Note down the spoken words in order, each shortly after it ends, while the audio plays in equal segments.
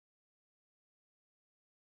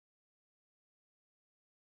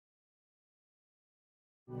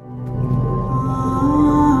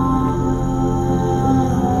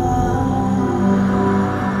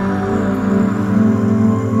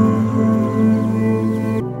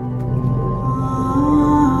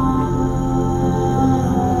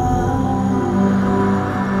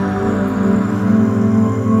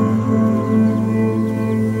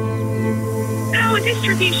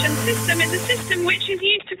Distribution system is a system which is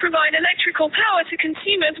used to provide electrical power to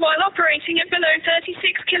consumers while operating at below 36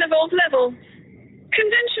 kilovolt level.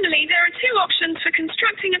 Conventionally, there are two options for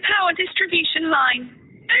constructing a power distribution line.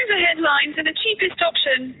 Overhead lines are the cheapest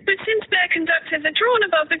option, but since their conductors are drawn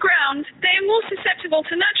above the ground, they are more susceptible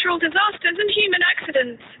to natural disasters and human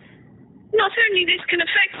accidents. Not only this can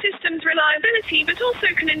affect systems' reliability, but also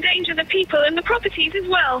can endanger the people and the properties as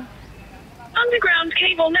well. Underground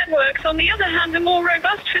cable networks, on the other hand, are more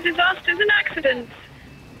robust for disasters and accidents.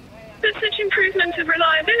 But such improvement of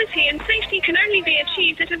reliability and safety can only be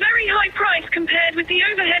achieved at a very high price compared with the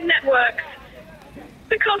overhead networks.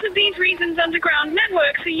 Because of these reasons, underground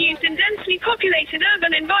networks are used in densely populated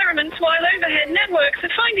urban environments, while overhead networks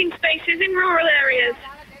are finding spaces in rural areas.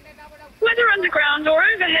 Whether underground or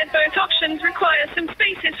overhead, both options require some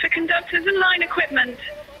spaces for conductors and line equipment.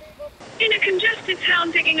 In a congested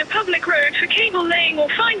town, digging a public road for cable laying or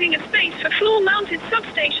finding a space for floor-mounted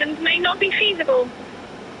substations may not be feasible.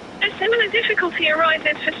 A similar difficulty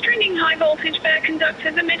arises for stringing high-voltage bare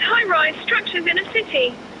conductors amid high-rise structures in a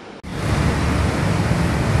city.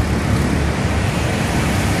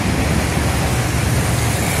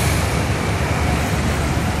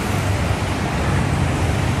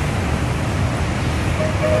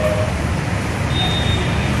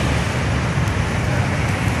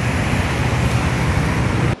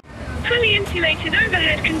 Fully insulated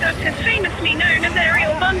overhead conductors, famously known as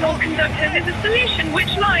aerial bundled conductors, is a solution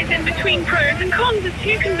which lies in between pros and cons of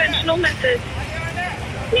two conventional methods.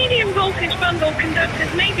 Medium voltage bundled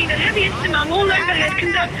conductors may be the heaviest among all overhead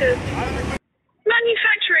conductors.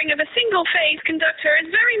 Manufacturing of a single-phase conductor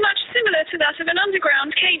is very much similar to that of an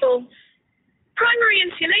underground cable. Primary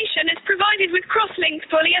insulation is provided with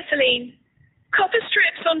cross-linked polyethylene. Copper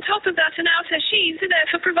strips on top of that and outer sheaths are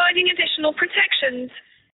there for providing additional protections.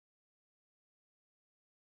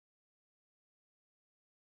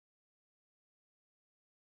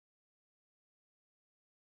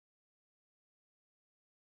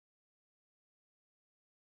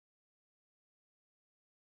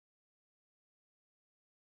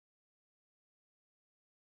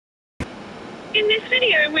 In this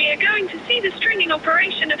video we are going to see the stringing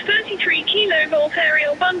operation of 33 kilovolt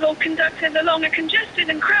aerial bundled conductors along a congested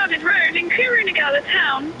and crowded road in Kurunegala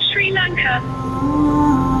town, Sri Lanka.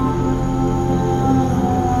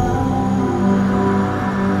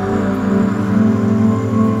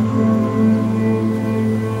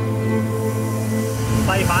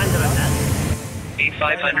 A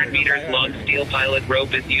 500 meters long steel pilot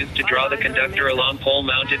rope is used to draw the conductor along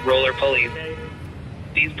pole-mounted roller pulleys.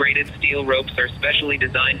 These braided steel ropes are specially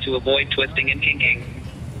designed to avoid twisting and kinking.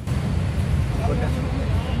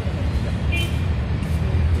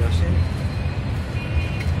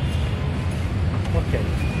 Okay.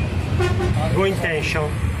 Go in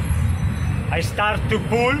tension. I start to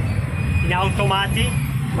pull in automatic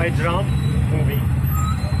my drum moving.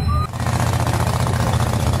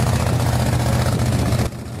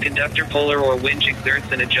 Conductor puller or winch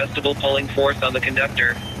exerts an adjustable pulling force on the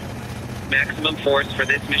conductor. Maximum force for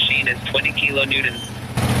this machine is 20 kilonewtons.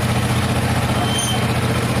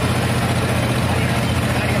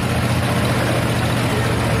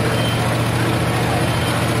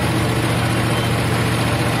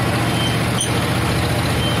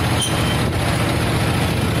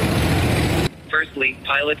 Firstly,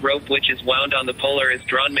 pilot rope which is wound on the puller is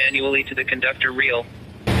drawn manually to the conductor reel.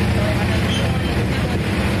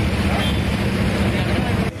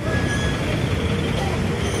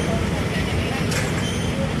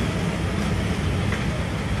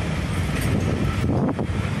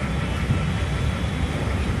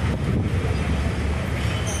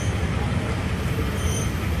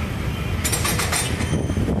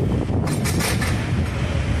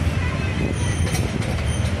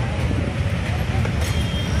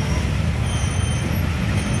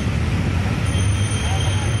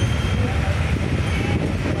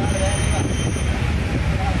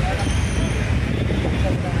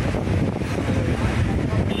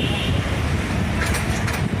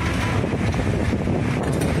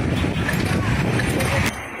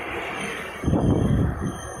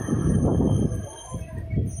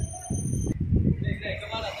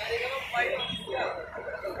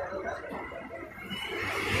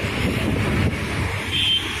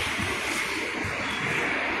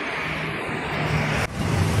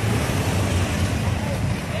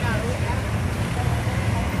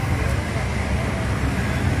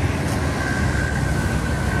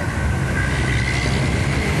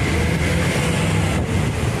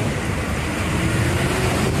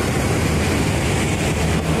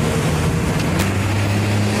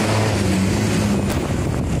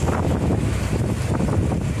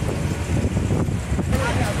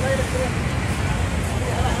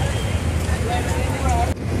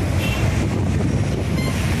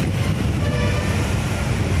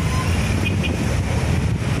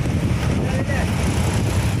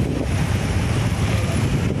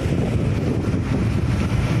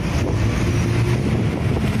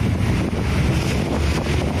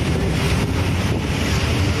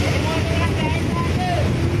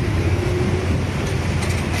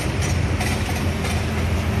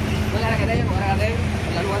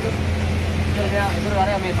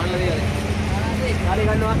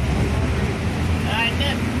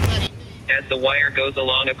 As the wire goes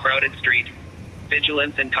along a crowded street,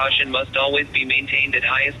 vigilance and caution must always be maintained at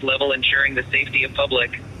highest level, ensuring the safety of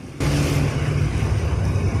public.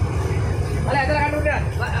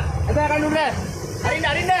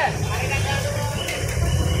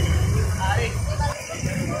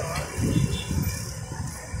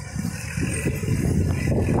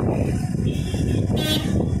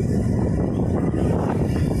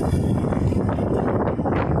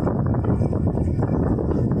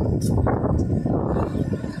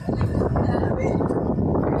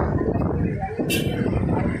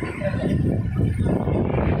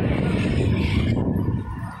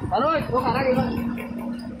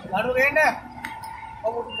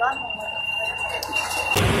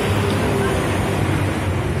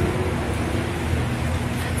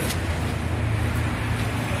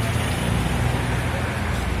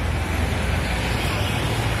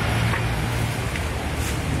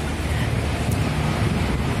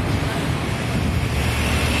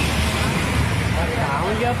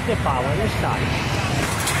 The power is starting.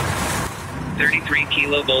 33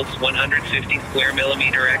 kilovolts, 150 square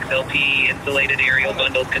millimeter XLPE insulated aerial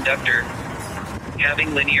bundled conductor.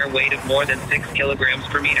 Having linear weight of more than 6 kilograms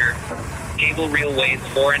per meter. Cable reel weighs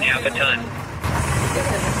 4.5 tons.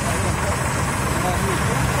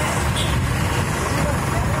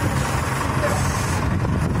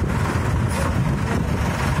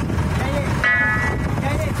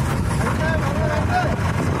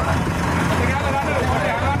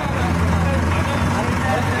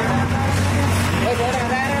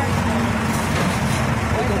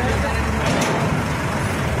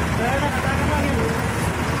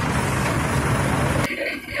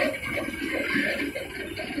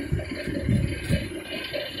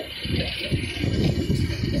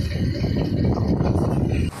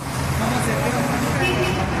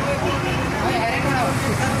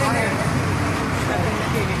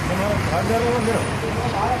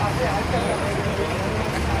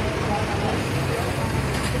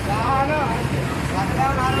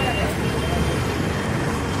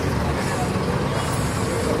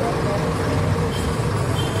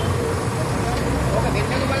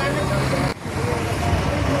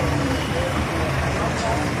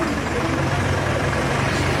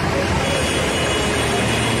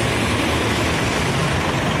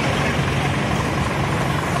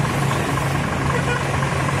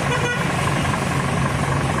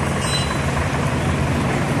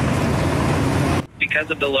 Because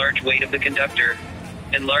of the large weight of the conductor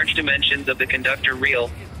and large dimensions of the conductor reel,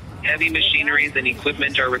 heavy machineries and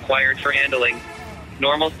equipment are required for handling.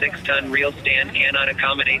 Normal 6-ton reel stand cannot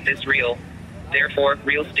accommodate this reel. Therefore,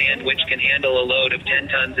 reel stand which can handle a load of 10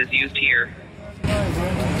 tons is used here.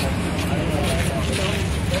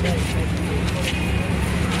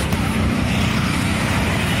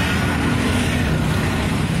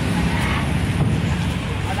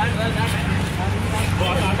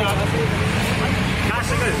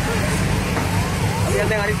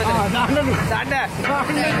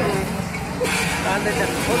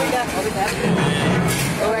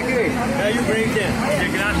 You bring them.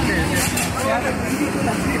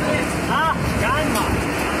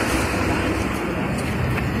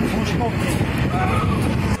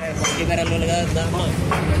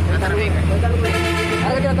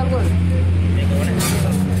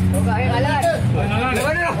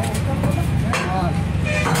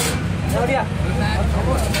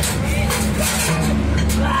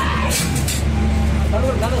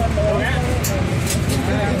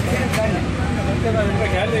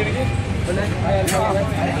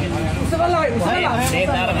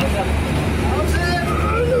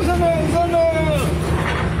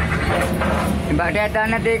 බටයක් දාන්න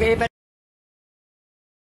නැද්ද ඒක ඒ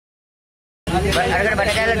අරකට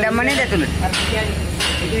බට කැලක් දැම්ම නේද ඇතුළට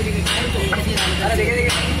අර දෙක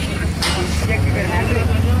චෙක් කරන්න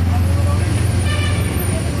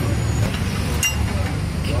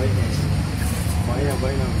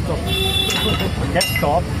Let's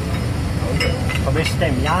stop. Come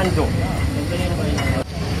stem, Yando.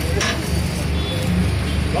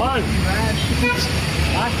 Gone.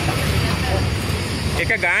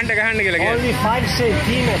 එක ගානට ගහන්න කියලා කියනවා. Only 5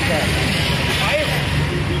 centimeters. 5?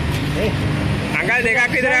 Hey. අඟල්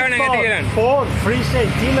දෙකක් විතර ආව නම් ඇති කියලා. 3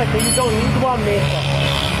 centimeters. You don't need 1 meter.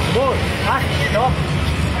 Go. Stop.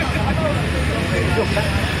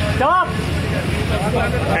 Stop.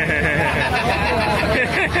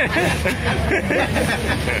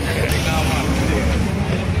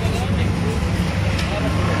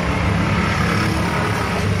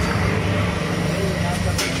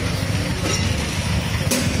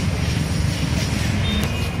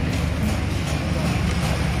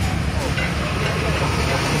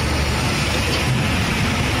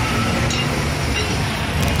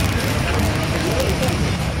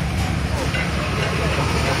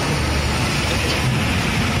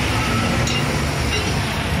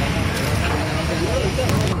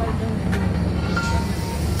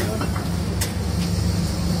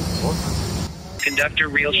 conductor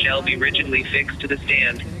reel shall be rigidly fixed to the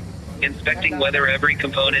stand. Inspecting whether every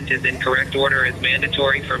component is in correct order is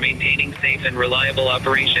mandatory for maintaining safe and reliable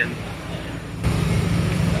operations.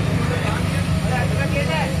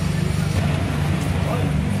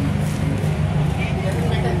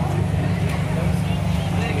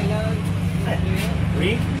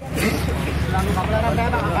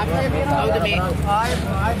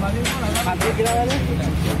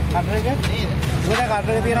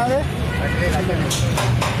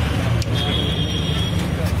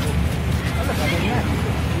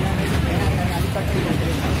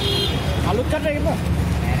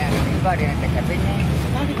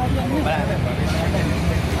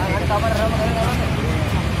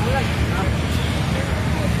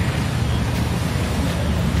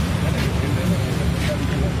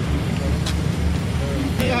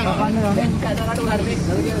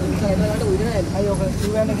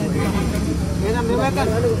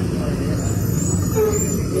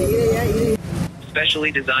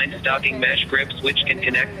 Specially designed stocking mesh grips which can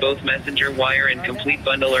connect both messenger wire and complete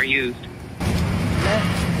bundle are used.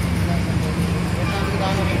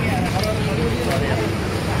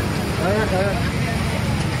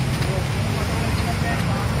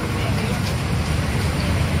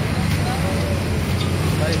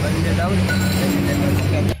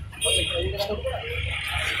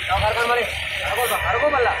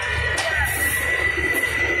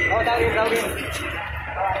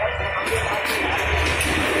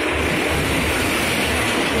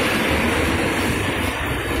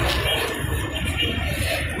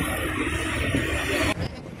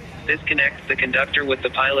 This connects the conductor with the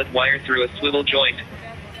pilot wire through a swivel joint.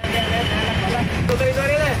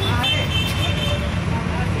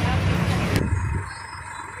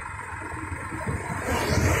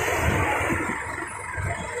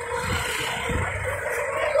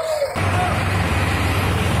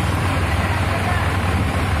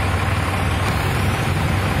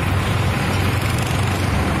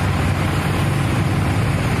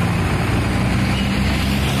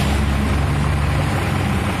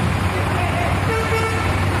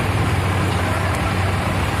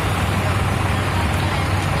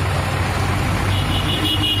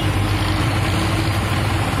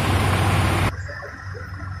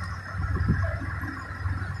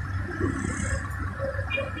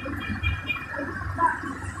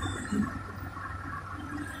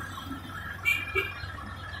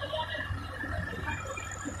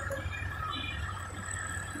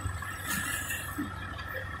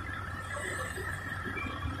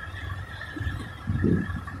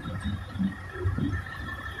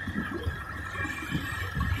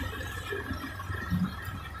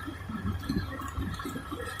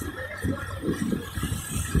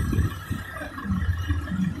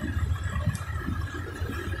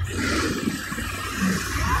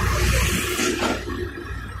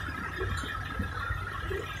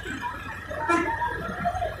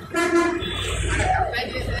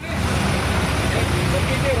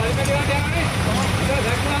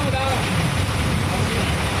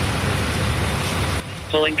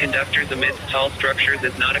 Pulling conductors amidst tall structures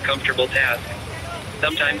is not a comfortable task.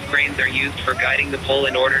 Sometimes cranes are used for guiding the pull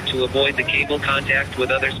in order to avoid the cable contact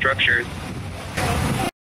with other structures.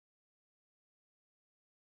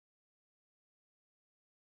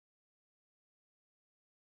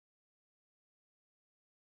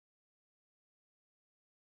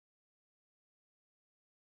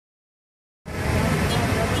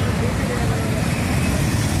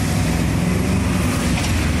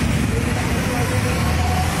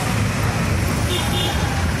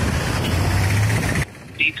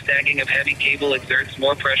 Deep sagging of heavy cable exerts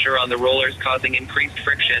more pressure on the rollers, causing increased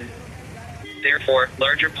friction. Therefore,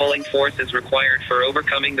 larger pulling force is required for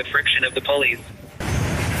overcoming the friction of the pulleys.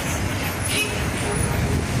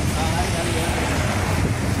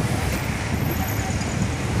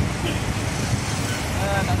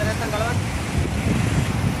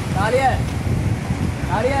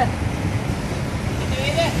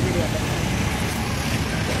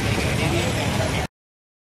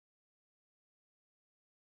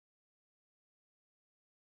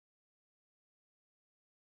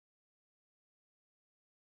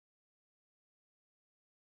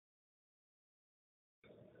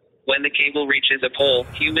 When the cable reaches a pole,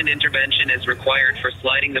 human intervention is required for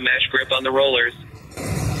sliding the mesh grip on the rollers.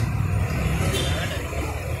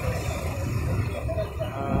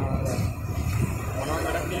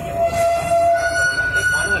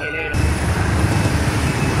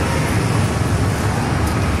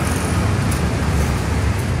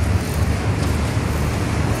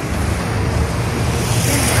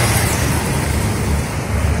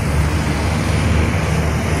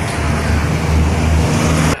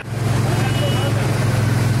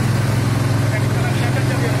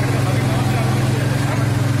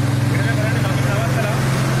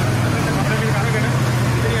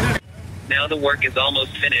 Now the work is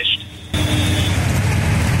almost finished. You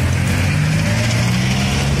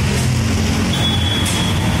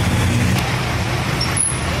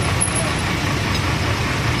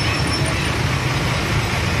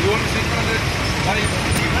want to sit on it?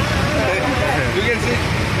 You can sit,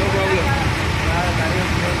 no problem.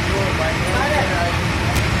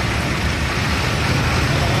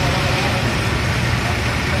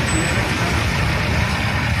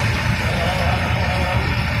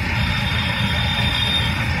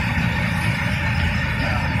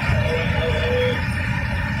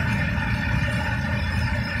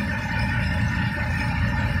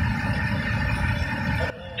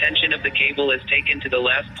 Tension of the cable is taken to the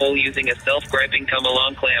last pole using a self-griping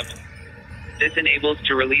come-along clamp. This enables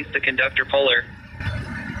to release the conductor puller.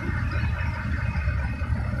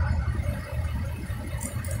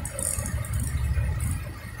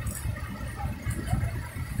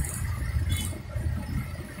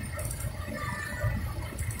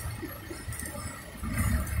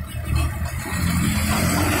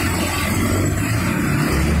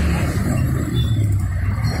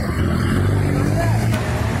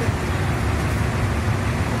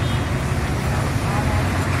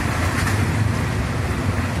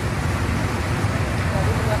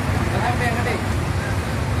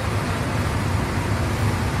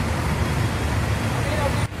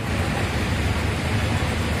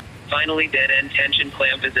 Finally, dead-end tension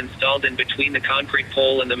clamp is installed in between the concrete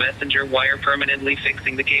pole and the messenger wire, permanently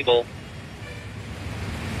fixing the cable.